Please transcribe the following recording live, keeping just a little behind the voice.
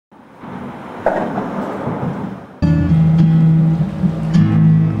A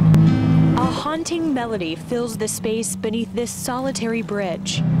haunting melody fills the space beneath this solitary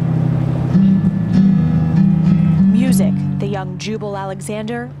bridge. Music the young Jubal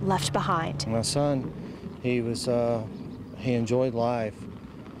Alexander left behind. My son, he enjoyed life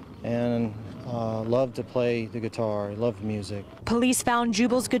and loved to play the guitar. He loved music. Police found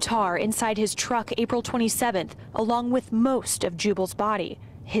Jubal's guitar inside his truck April 27th, along with most of Jubal's body.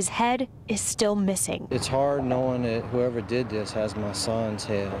 His head is still missing. It's hard knowing that whoever did this has my son's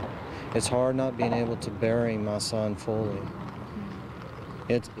head. It's hard not being able to bury my son fully.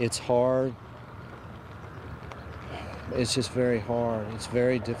 It's hard. It's just very hard. It's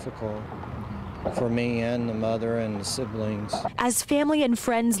very difficult for me and the mother and the siblings. As family and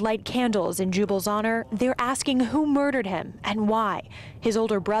friends light candles in Jubal's honor, they're asking who murdered him and why. His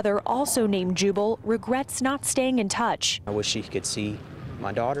older brother, also named Jubal, regrets not staying in touch. I wish he could see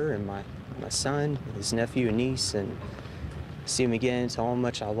my daughter and my son, his nephew and niece, and see him again, tell him how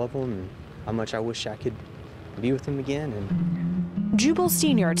much I love him and how much I wish I could be with him again. Jubal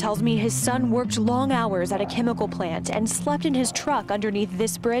Sr. tells me his son worked long hours at a chemical plant and slept in his truck underneath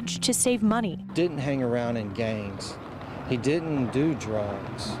this bridge to save money. Didn't hang around in gangs. He didn't do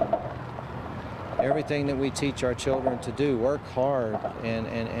drugs. Everything that we teach our children to do, work hard, and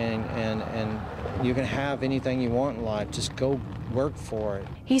you can have anything you want in life. Just go work for it.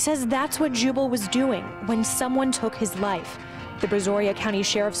 He says that's what Jubal was doing when someone took his life. The Brazoria County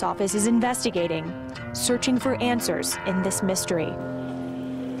Sheriff's Office is investigating, searching for answers in this mystery.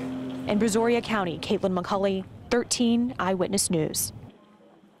 In Brazoria County, Caitlin McCulley, 13 Eyewitness News.